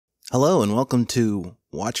Hello and welcome to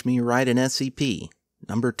Watch Me Write an SCP,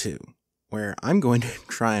 number 2, where I'm going to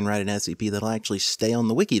try and write an SCP that'll actually stay on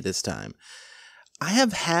the wiki this time. I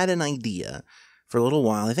have had an idea for a little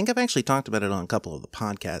while. I think I've actually talked about it on a couple of the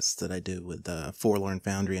podcasts that I do with Forlorn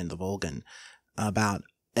Foundry and TheVolgun about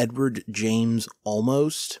Edward James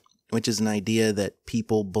Olmos, which is an idea that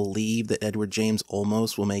people believe that Edward James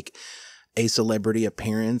Olmos will make a celebrity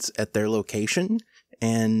appearance at their location,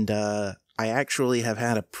 and I actually have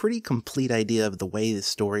had a pretty complete idea of the way the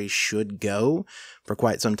story should go for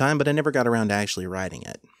quite some time, but I never got around to actually writing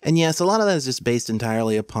it. And yes, a lot of that is just based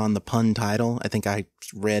entirely upon the pun title. I think I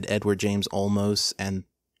read Edward James Olmos and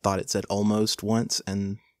thought it said almost once,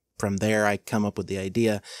 and from there I come up with the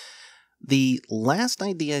idea. The last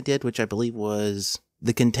idea I did, which I believe was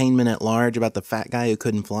the containment at large about the fat guy who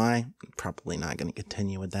couldn't fly, probably not going to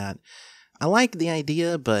continue with that. I like the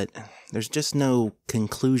idea, but there's just no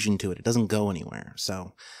conclusion to it. It doesn't go anywhere.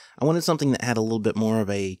 So I wanted something that had a little bit more of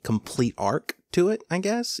a complete arc to it, I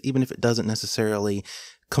guess. Even if it doesn't necessarily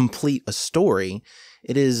complete a story,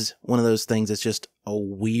 it is one of those things that's just a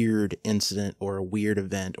weird incident or a weird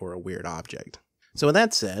event or a weird object. So with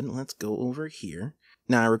that said, let's go over here.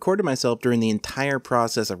 Now, I recorded myself during the entire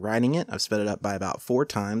process of writing it. I've sped it up by about 4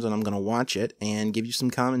 times, and I'm going to watch it and give you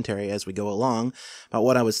some commentary as we go along about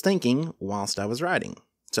what I was thinking whilst I was writing.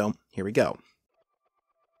 So, here we go.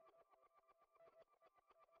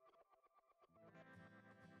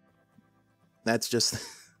 That's just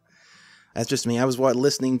me. I was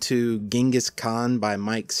listening to Genghis Khan by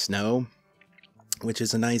Mike Snow, which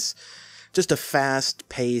is a nice, just a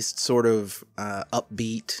fast-paced, sort of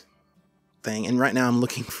upbeat thing. And right now I'm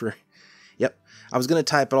looking for, I was going to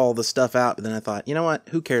type all the stuff out, but then I thought, you know what,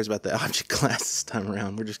 who cares about the object class this time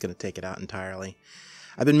around? We're just going to take it out entirely.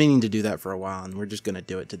 I've been meaning to do that for a while, and we're just going to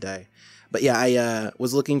do it today. But yeah, I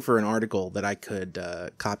was looking for an article that I could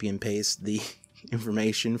copy and paste the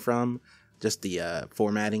information from, just the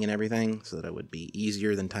formatting and everything, so that it would be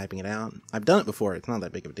easier than typing it out. I've done it before. It's not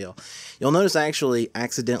that big of a deal. You'll notice I actually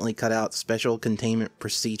accidentally cut out special containment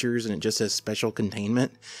procedures, and it just says special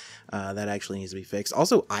containment. That actually needs to be fixed.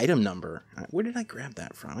 Also, item number. Where did I grab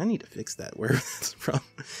that from? I need to fix that, where that's from.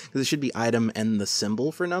 Because it should be item and the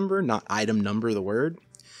symbol for number, not item number the word.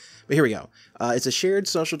 But here we go. It's a shared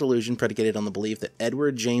social delusion predicated on the belief that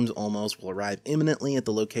Edward James Olmos will arrive imminently at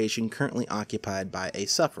the location currently occupied by a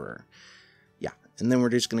sufferer. Yeah, and then we're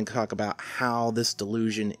just going to talk about how this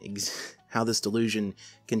delusion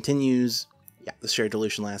continues. Yeah, the shared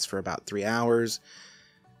delusion lasts for about 3 hours.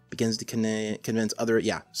 Begins to convince other,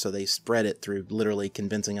 so they spread it through literally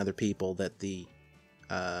convincing other people that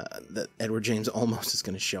that Edward James Olmos is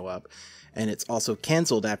going to show up. And it's also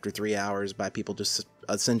canceled after 3 hours by people just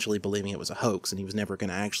essentially believing it was a hoax and he was never going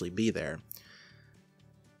to actually be there.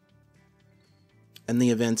 And the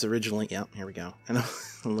events originally, here we go. And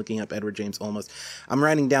I'm looking up Edward James Olmos. I'm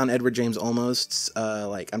writing down Edward James Olmos,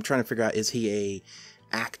 I'm trying to figure out, is he a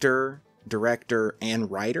actor, director,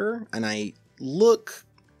 and writer? And I look...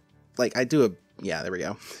 there we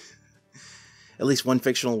go. At least one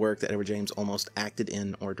fictional work that Edward James Olmos acted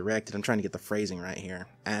in or directed. I'm trying to get the phrasing right here.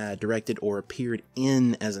 Directed or appeared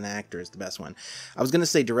in as an actor is the best one. I was going to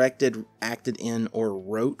say directed, acted in, or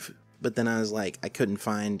wrote, but then I was like, I couldn't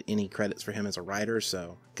find any credits for him as a writer,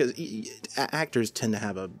 so... Because actors tend to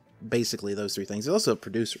have basically those 3 things. He's also a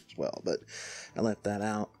producer as well, but I left that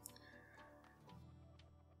out.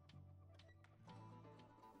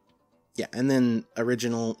 Yeah, and then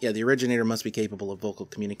the originator must be capable of vocal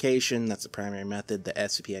communication. That's the primary method. The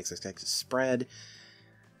SCP-XXX is spread.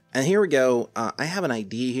 And here we go. I have an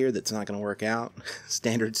idea here that's not going to work out.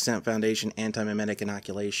 Standard Scent Foundation anti-mimetic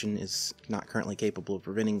inoculation is not currently capable of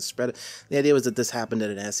preventing the spread. The idea was that this happened at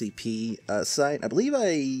an SCP site. I believe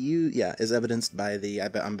is evidenced by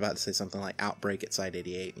I'm about to say something like outbreak at Site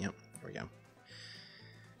 88. Yep, there we go.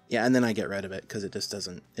 Yeah, and then I get rid of it because it just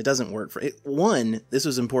doesn't work for it. One, this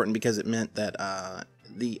was important because it meant that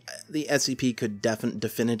the SCP could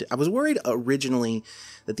definitively. I was worried originally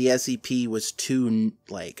that the SCP was too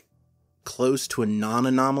close to a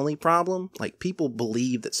non-anomaly problem. Like, people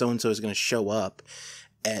believe that so and so is going to show up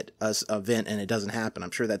at an event and it doesn't happen.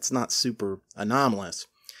 I'm sure that's not super anomalous,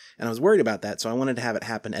 and I was worried about that. So I wanted to have it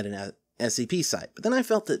happen at an SCP site. But then I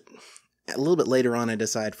felt that. A little bit later on, I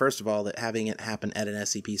decided, first of all, that having it happen at an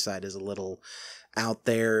SCP site is a little out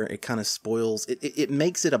there. It kind of spoils... It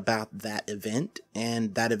makes it about that event,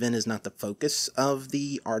 and that event is not the focus of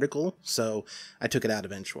the article, so I took it out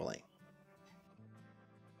eventually.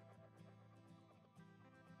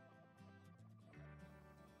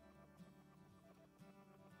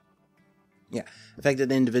 Yeah,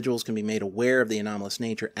 affected individuals can be made aware of the anomalous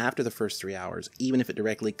nature after the first 3 hours, even if it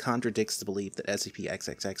directly contradicts the belief that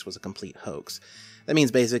SCP-XXX was a complete hoax. That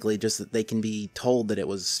means basically just that they can be told that it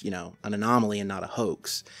was, you know, an anomaly and not a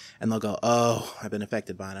hoax, and they'll go, oh, I've been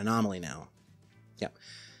affected by an anomaly now. Yeah.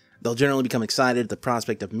 They'll generally become excited at the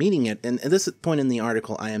prospect of meeting it, and at this point in the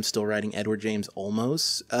article, I am still writing Edward James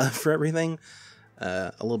Olmos for everything.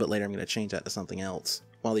 A little bit later, I'm going to change that to something else.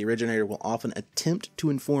 While the originator will often attempt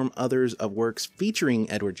to inform others of works featuring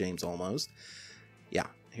Edward James Olmos. Yeah,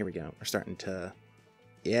 here we go. We're starting to,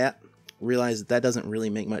 realize that doesn't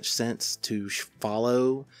really make much sense to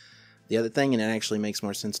follow the other thing, and it actually makes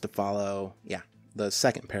more sense to follow, the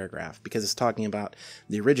second paragraph, because it's talking about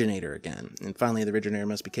the originator again. And finally, the originator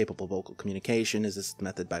must be capable of vocal communication, as this is the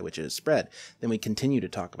method by which it is spread. Then we continue to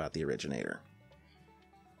talk about the originator.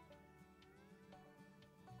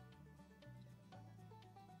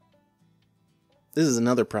 This is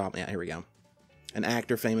another problem. Yeah, here we go. An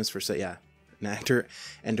actor famous for, an actor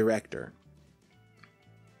and director.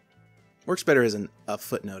 Works better as a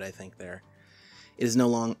footnote, I think, there. It is no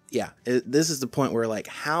longer, this is the point where, like,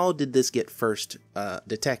 how did this get first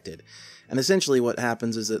detected? And essentially what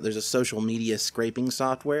happens is that there's a social media scraping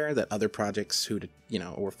software that other projects who,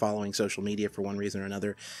 were following social media for one reason or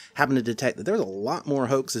another, happen to detect that there's a lot more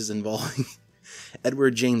hoaxes involving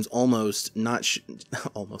Edward James Olmos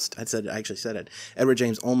Edward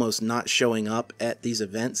James Olmos not showing up at these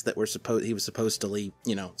events that he was supposedly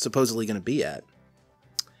going to be at.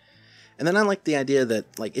 And then I like the idea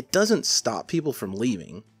that, like, it doesn't stop people from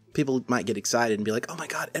leaving. People might get excited and be like, oh my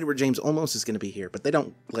god, Edward James Olmos is going to be here. But they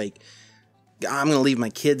don't, like, I'm going to leave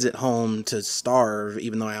my kids at home to starve,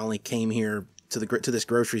 even though I only came here to this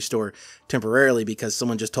grocery store temporarily because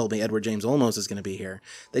someone just told me Edward James Olmos is going to be here.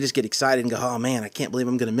 They just get excited and go, oh man, I can't believe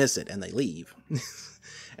I'm going to miss it. And they leave.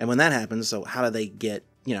 And when that happens, so how do they get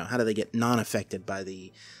non-affected by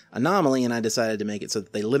the anomaly? And I decided to make it so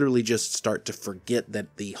that they literally just start to forget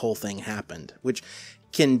that the whole thing happened, which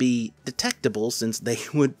can be detectable since they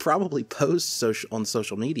would probably post on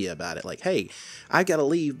social media about it. Like, hey, I gotta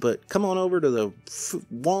leave, but come on over to the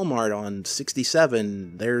Walmart on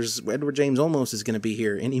 67. There's Edward James Olmos is going to be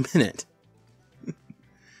here any minute.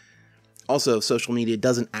 Also, social media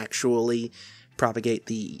doesn't actually propagate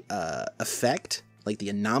the effect, like the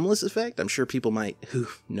anomalous effect. I'm sure people who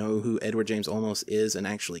know who Edward James Olmos is and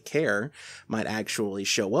actually care might actually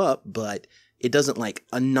show up, but it doesn't, like,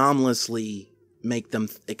 anomalously make them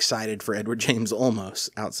excited for Edward James Olmos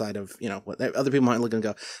outside of, what other people might look and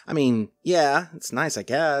go, I mean, yeah, it's nice, I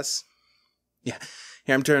guess. Yeah.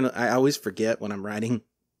 Here I always forget when I'm writing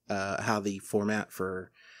how the format for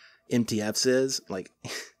MTFs is, like,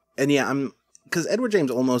 and yeah, because Edward James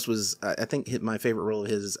Olmos was, I think my favorite role of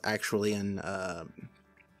his is actually in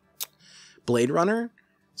Blade Runner.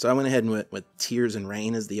 So I went ahead and went with Tears and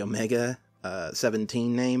Rain as the Omega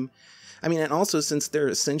 17 name. I mean, and also since they're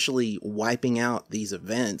essentially wiping out these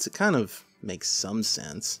events, it kind of makes some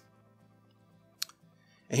sense.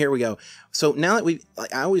 And here we go. So now that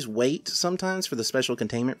I always wait sometimes for the special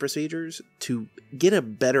containment procedures to get a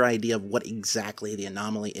better idea of what exactly the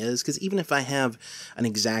anomaly is, because even if I have an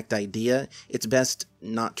exact idea, it's best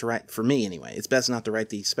not to write, for me anyway, it's best not to write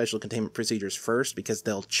the special containment procedures first, because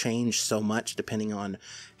they'll change so much depending on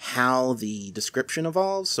how the description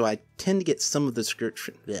evolves. So I tend to get some of the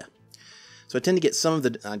description, So I tend to get some of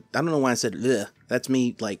the, I don't know why I said, ugh. That's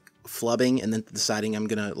me, like, flubbing and then deciding I'm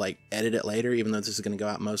going to, like, edit it later, even though this is going to go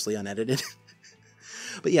out mostly unedited.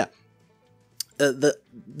 But yeah, the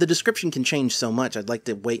description can change so much. I'd like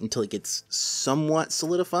to wait until it gets somewhat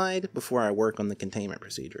solidified before I work on the containment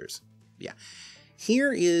procedures. Yeah.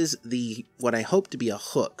 Here is what I hope to be a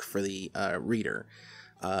hook for the reader,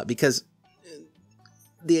 because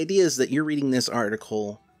the idea is that you're reading this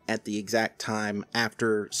article at the exact time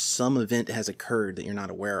after some event has occurred that you're not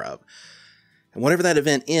aware of. And whatever that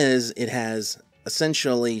event is, it has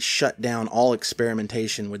essentially shut down all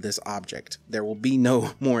experimentation with this object. There will be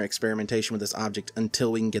no more experimentation with this object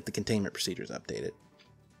until we can get the containment procedures updated.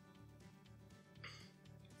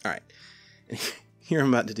 Alright, here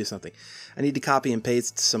I'm about to do something. I need to copy and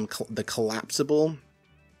paste the collapsible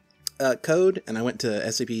code, and I went to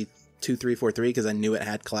SCP 2343 because I knew it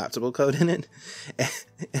had collapsible code in it.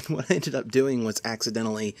 And what I ended up doing was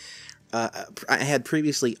accidentally, I had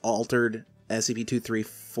previously altered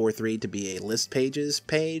SCP-2343 to be a list pages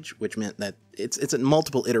page, which meant that it's a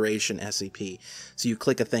multiple iteration SCP. So you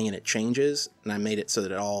click a thing and it changes, and I made it so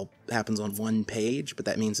that it all happens on one page, but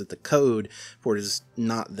that means that the code for it is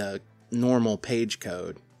not the normal page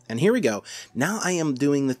code. And here we go. Now I am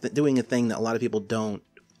doing doing a thing that a lot of people don't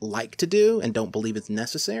like to do and don't believe it's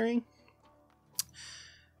necessary.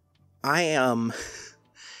 I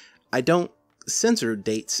I don't censor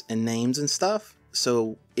dates and names and stuff,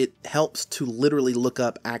 so it helps to literally look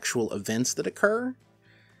up actual events that occur.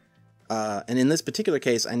 And in this particular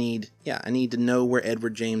case, I need to know where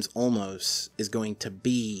Edward James Olmos is going to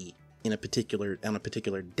be on a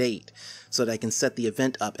particular date, so that I can set the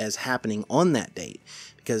event up as happening on that date.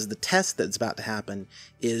 Because the test that's about to happen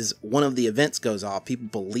is one of the events goes off. People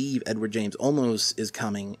believe Edward James Olmos is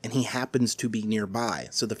coming, and he happens to be nearby.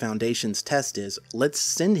 So the Foundation's test is, let's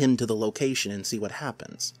send him to the location and see what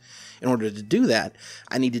happens. In order to do that,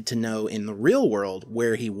 I needed to know in the real world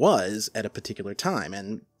where he was at a particular time.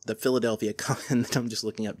 And the Philadelphia, and I'm just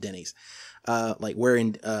looking up Denny's, like where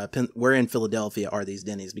in Philadelphia are these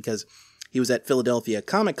Denny's? Because he was at Philadelphia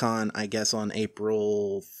Comic-Con, I guess, on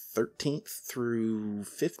April 13th through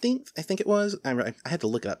 15th, I think it was. I had to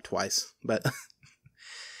look it up twice, but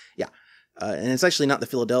yeah. And it's actually not the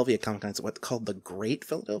Philadelphia Comic-Con, it's what's called the Great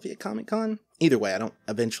Philadelphia Comic-Con. Either way, I don't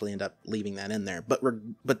eventually end up leaving that in there. But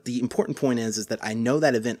the important point is that I know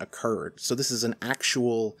that event occurred. So this is an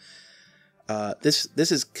actual, this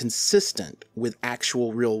is consistent with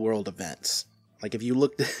actual real-world events. Like if you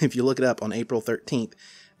look it up on April 13th,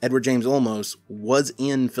 Edward James Olmos was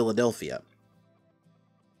in Philadelphia.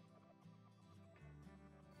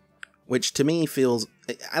 Which to me feels,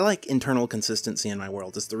 I like internal consistency in my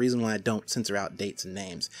world. It's the reason why I don't censor out dates and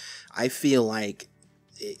names. I feel like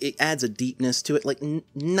it adds a deepness to it. Like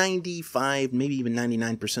 95, maybe even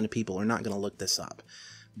 99% of people are not going to look this up.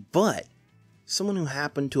 But someone who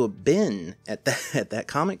happened to have been at that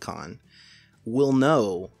Comic-Con will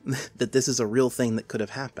know that this is a real thing that could have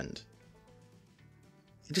happened.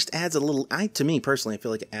 It just adds a little, to me personally, I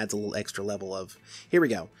feel like it adds a little extra level of, here we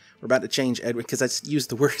go. We're about to change Edward, because I used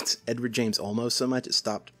the words Edward James Olmos so much, it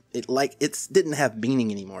didn't have meaning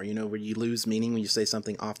anymore, you know, where you lose meaning when you say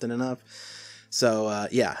something often enough. So,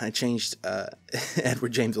 yeah, I changed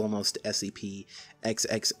Edward James Olmos to SCP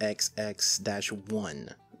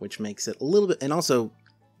XXXX-1, which makes it a little bit, and also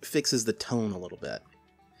fixes the tone a little bit.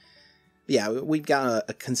 Yeah, we've got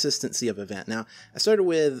a consistency of event. Now, I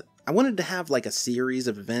wanted to have like a series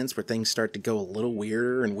of events where things start to go a little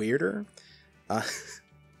weirder and weirder.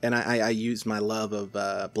 And I used my love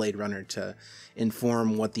of Blade Runner to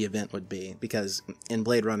inform what the event would be. Because in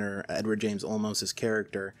Blade Runner, Edward James Olmos'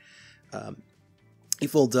 character, he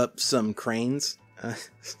folds up some cranes,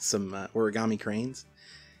 some origami cranes.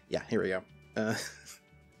 Yeah, here we go.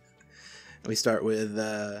 We start with,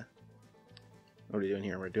 what are we doing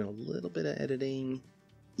here? We're doing a little bit of editing.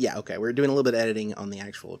 Yeah, okay, we're doing a little bit of editing on the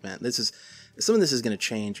actual event. Some of this is going to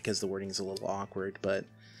change because the wording is a little awkward, but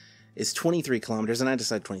it's 23 kilometers, and I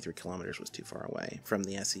decided 23 kilometers was too far away from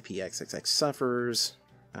the SCP-XXX suffers.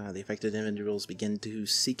 The affected individuals begin to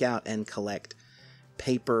seek out and collect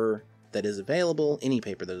paper that is available, any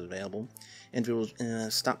paper that is available. Individuals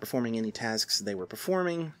stop performing any tasks they were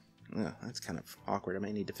performing. That's kind of awkward.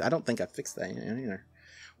 I don't think I fixed that either.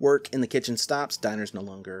 Work in the kitchen stops. Diners no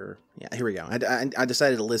longer... Yeah, here we go. I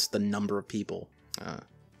decided to list the number of people.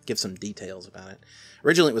 Give some details about it.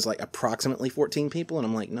 Originally, it was like approximately 14 people, and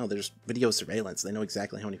I'm like, no, there's video surveillance. They know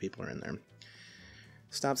exactly how many people are in there.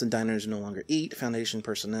 Stops and diners no longer eat. Foundation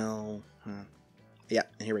personnel. Yeah,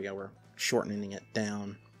 and here we go. We're shortening it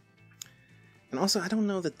down. And also, I don't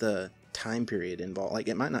know that the time period involved... Like,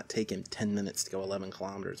 it might not take him 10 minutes to go 11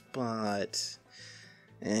 kilometers, but...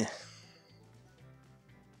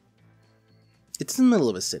 It's in the middle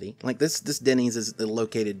of a city. Like, this Denny's is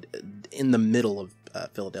located in the middle of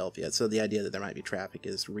Philadelphia, so the idea that there might be traffic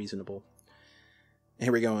is reasonable. And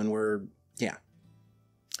here we go, and yeah.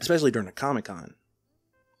 Especially during a Comic-Con.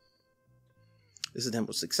 This attempt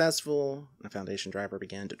was successful. The Foundation driver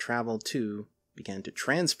began to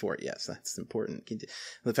transport. Yes, that's important.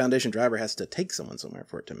 The Foundation driver has to take someone somewhere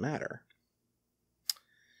for it to matter.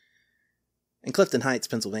 And Clifton Heights,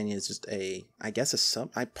 Pennsylvania is just a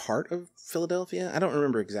part of Philadelphia. I don't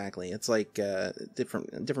remember exactly. It's like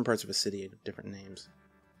different parts of a city, different names.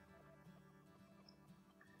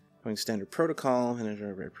 Going standard protocol,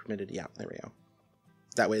 and permitted. Yeah, there we go.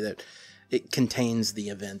 That way that it contains the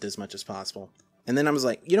event as much as possible. And then I was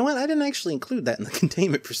like, you know what? I didn't actually include that in the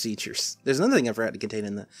containment procedures. There's another thing I forgot to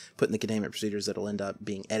put in the containment procedures that'll end up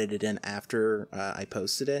being edited in after I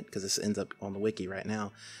posted it, because this ends up on the wiki right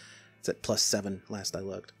now. It's at +7 last I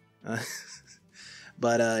looked.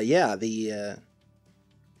 But yeah,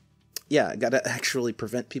 I gotta actually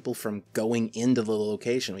prevent people from going into the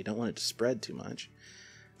location. We don't want it to spread too much.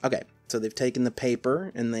 Okay, so they've taken the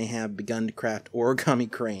paper and they have begun to craft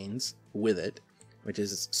origami cranes with it, which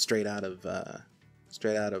is straight out of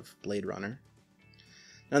Blade Runner.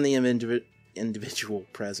 On the individual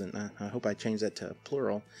present, I hope I changed that to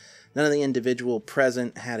plural. None of the individual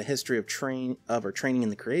present had a history of training in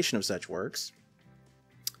the creation of such works.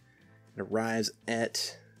 It arrives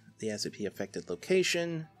at the SCP-affected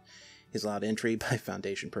location. He's allowed entry by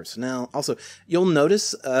Foundation personnel. Also, you'll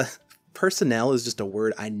notice personnel is just a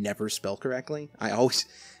word I never spell correctly.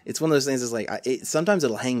 It's one of those things that's like, sometimes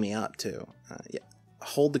it'll hang me up too. Yeah,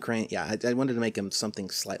 hold the crane. Yeah, I wanted to make them something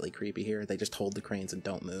slightly creepy here. They just hold the cranes and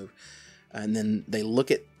don't move. And then they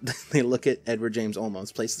look at Edward James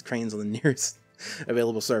Olmos, place the cranes on the nearest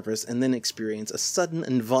available surface, and then experience a sudden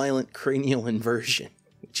and violent cranial inversion,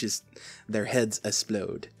 which is their heads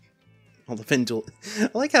explode. I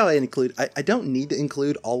like how I don't need to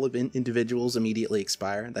include all of individuals immediately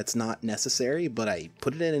expire. That's not necessary, but I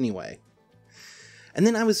put it in anyway. And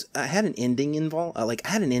then I had an ending involved. I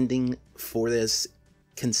had an ending for this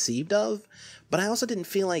conceived of, but I also didn't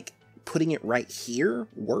feel like putting it right here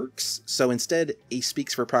works. So instead, he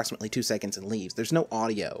speaks for approximately 2 seconds and leaves. There's no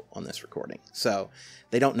audio on this recording, so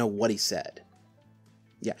they don't know what he said.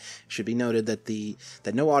 Yeah, should be noted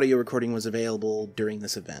that no audio recording was available during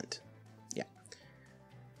this event.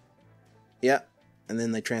 Yeah, and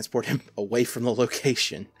then they transport him away from the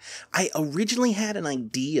location. I originally had an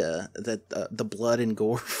idea that the blood and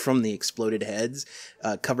gore from the exploded heads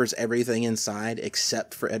covers everything inside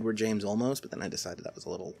except for Edward James Olmos, but then I decided that was a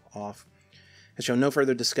little off. I show no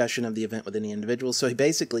further discussion of the event with any individual, so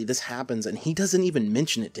this happens and he doesn't even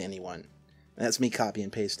mention it to anyone. And that's me copy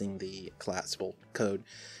and pasting the collapsible code.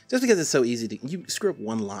 Just because it's so easy to... You screw up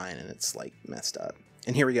one line and it's, messed up.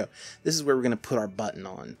 And here we go. This is where we're going to put our button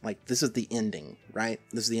on. This is the ending, right?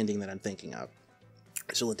 This is the ending that I'm thinking of.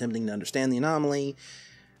 Still attempting to understand the anomaly.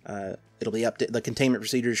 It'll be updated. The containment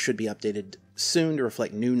procedures should be updated soon to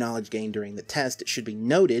reflect new knowledge gained during the test. It should be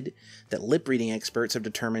noted that lip-reading experts have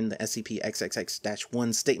determined the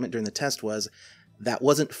SCP-XXX-1 statement during the test was, "That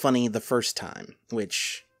wasn't funny the first time,"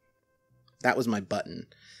 which... That was my button.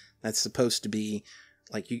 That's supposed to be,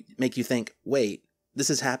 make you think, wait, this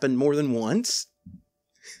has happened more than once?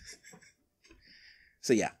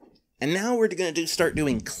 So yeah. And now we're going to start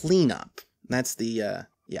doing cleanup. That's the,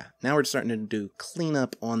 now we're starting to do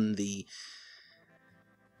cleanup on the...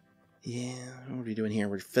 Yeah, what are we doing here?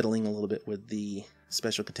 We're fiddling a little bit with the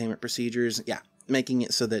special containment procedures. Yeah, making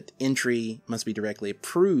it so that entry must be directly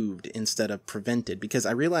approved instead of prevented. Because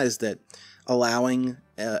I realized that allowing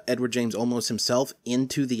Edward James Olmos himself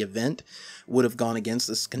into the event would have gone against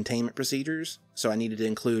this containment procedures. So I needed to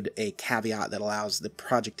include a caveat that allows the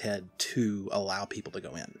project head to allow people to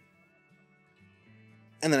go in.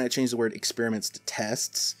 And then I changed the word experiments to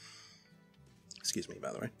tests. Excuse me,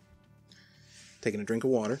 by the way. Taking a drink of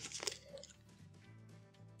water.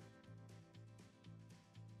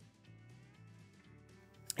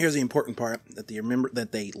 Here's the important part, that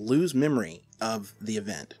they lose memory of the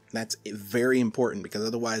event. That's very important, because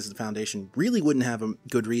otherwise the Foundation really wouldn't have a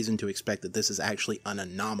good reason to expect that this is actually an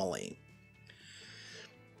anomaly.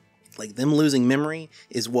 Them losing memory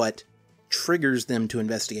is what triggers them to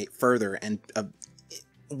investigate further, and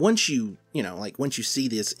once you see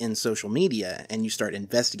this in social media and you start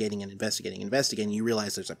investigating, you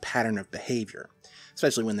realize there's a pattern of behavior,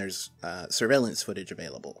 especially when there's surveillance footage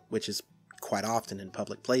available, which is quite often in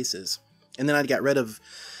public places. And then I got rid of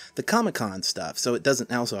the Comic-Con stuff, so it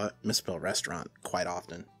doesn't... Also, I misspell restaurant quite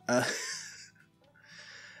often. It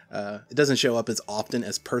doesn't show up as often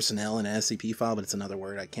as personnel in an SCP file, but it's another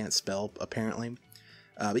word I can't spell, apparently.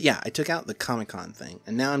 But yeah, I took out the Comic-Con thing,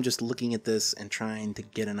 and now I'm just looking at this and trying to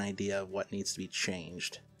get an idea of what needs to be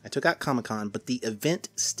changed. I took out Comic-Con, but the event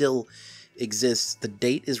still exists. The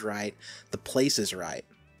date is right. The place is right.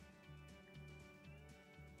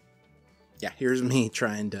 Yeah, here's me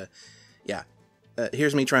trying to... Yeah.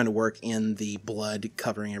 Here's me trying to work in the blood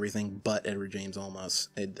covering everything but Edward James Olmos.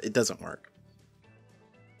 It doesn't work.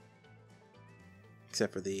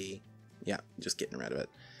 Except for the... Yeah, just getting rid of it.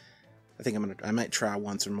 I think I might try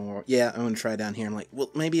once or more. Yeah, I'm gonna try down here. I'm like, well,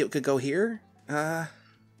 maybe it could go here? No,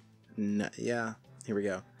 yeah, here we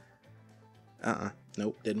go.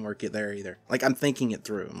 Nope, didn't work it there either. I'm thinking it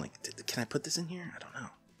through. I'm like, can I put this in here? I don't know.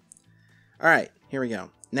 Alright, here we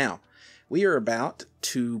go. Now, we are about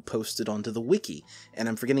to post it onto the wiki, and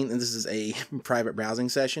I'm forgetting that this is a private browsing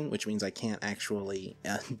session, which means I can't actually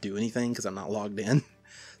do anything because I'm not logged in.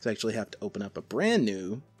 So I actually have to open up a brand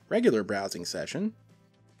new regular browsing session.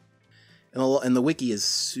 And the wiki is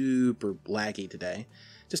super laggy today.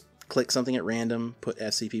 Just click something at random, put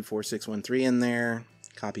SCP-4613 in there,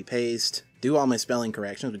 copy paste, do all my spelling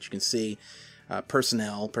corrections, which you can see,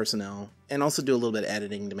 personnel, and also do a little bit of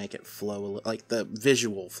editing to make it flow, like the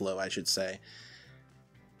visual flow, I should say.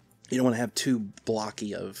 You don't want to have too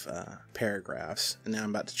blocky of paragraphs. And now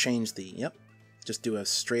I'm about to change the, yep, just do a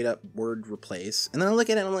straight up word replace. And then I look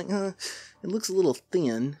at it and I'm like, it looks a little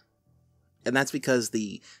thin. And that's because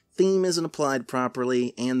the theme isn't applied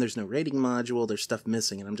properly and there's no rating module. There's stuff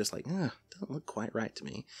missing. And I'm just like, it doesn't look quite right to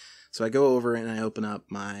me. So I go over and I open up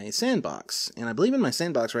my sandbox. And I believe in my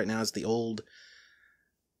sandbox right now is the old...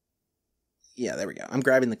 Yeah, there we go. I'm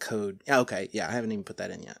grabbing the code. Okay, yeah, I haven't even put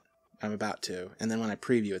that in yet. I'm about to. And then when I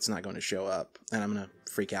preview, it's not going to show up. And I'm going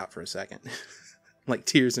to freak out for a second. Like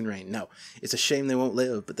tears and rain. No, it's a shame they won't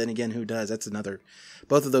live. But then again, who does? That's another...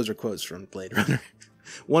 Both of those are quotes from Blade Runner.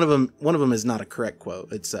 One of them is not a correct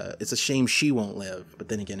quote. It's a shame she won't live. But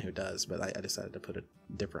then again, who does? But I decided to put it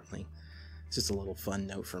differently. It's just a little fun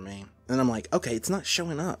note for me. And I'm like, okay, it's not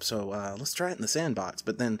showing up, so let's try it in the sandbox.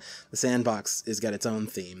 But then the sandbox has got its own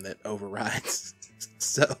theme that overrides.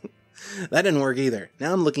 So that didn't work either.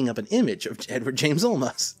 Now I'm looking up an image of Edward James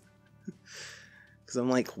Olmos. Because I'm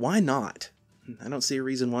like, why not? I don't see a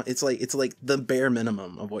reason why. It's like the bare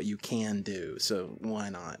minimum of what you can do. So why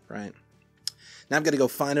not, right? Now I've got to go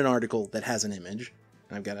find an article that has an image.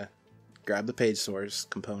 I've got to grab the page source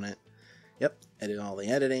component. Yep, edit all the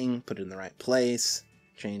editing, put it in the right place,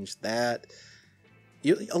 change that.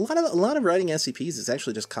 A lot of writing SCPs is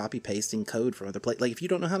actually just copy pasting code from other places. Like if you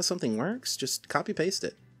don't know how something works, just copy paste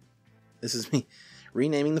it. This is me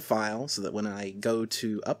renaming the file so that when I go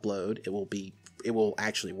to upload, it will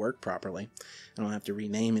actually work properly. I don't have to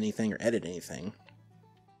rename anything or edit anything.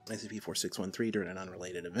 SCP-4613 during an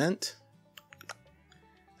unrelated event.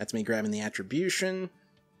 That's me grabbing the attribution.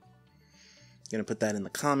 Going to put that in the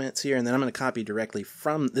comments here, and then I'm going to copy directly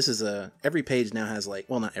from... This is every page now has like...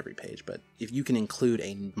 Well, not every page, but if you can include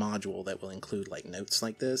a module that will include like notes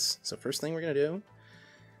like this. So first thing we're going to do,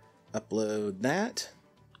 upload that.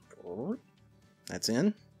 That's in.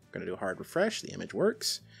 We're going to do a hard refresh. The image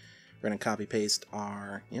works. We're going to copy paste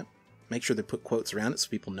our... Yep. Make sure they put quotes around it so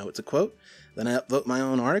people know it's a quote. Then I upvote my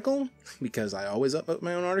own article, because I always upvote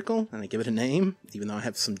my own article, and I give it a name, even though I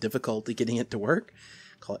have some difficulty getting it to work.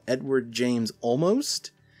 Call it Edward James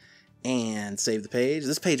Almost, and save the page.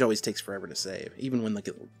 This page always takes forever to save, even when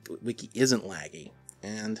the wiki isn't laggy,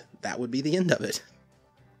 and that would be the end of it.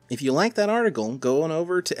 If you like that article, go on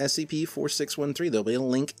over to SCP-4613. There'll be a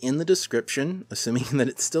link in the description, assuming that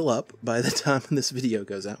it's still up by the time this video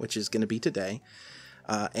goes out, which is going to be today,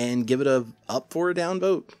 and give it a up or a down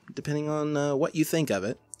vote, depending on what you think of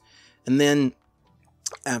it. And then,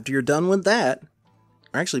 after you're done with that,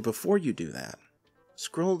 or actually before you do that,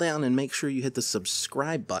 scroll down and make sure you hit the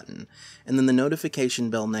subscribe button, and then the notification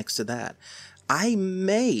bell next to that. I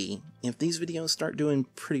may, if these videos start doing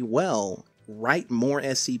pretty well, write more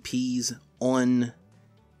SCPs on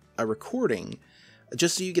a recording,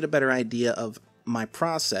 just so you get a better idea of my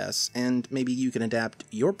process, and maybe you can adapt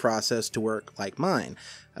your process to work like mine.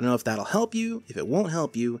 I don't know if that'll help you, if it won't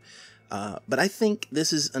help you, but I think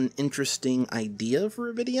this is an interesting idea for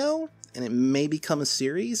a video, and it may become a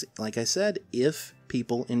series, like I said, if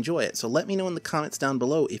people enjoy it. So let me know in the comments down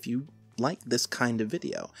below if you like this kind of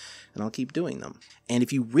video, and I'll keep doing them. And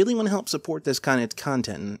if you really want to help support this kind of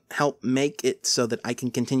content and help make it so that I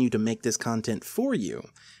can continue to make this content for you,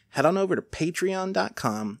 head on over to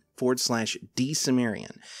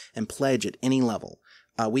patreon.com/DCimmerian and pledge at any level.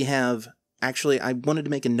 We have... Actually, I wanted to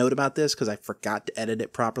make a note about this because I forgot to edit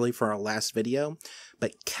it properly for our last video,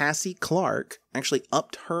 but Cassie Clark actually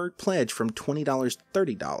upped her pledge from $20 to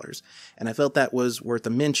 $30, and I felt that was worth a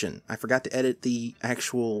mention. I forgot to edit the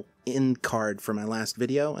actual end card for my last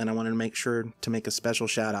video, and I wanted to make sure to make a special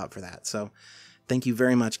shout out for that, so thank you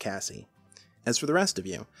very much, Cassie. As for the rest of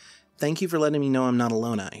you, thank you for letting me know I'm not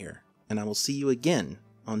alone out here, and I will see you again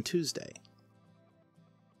on Tuesday.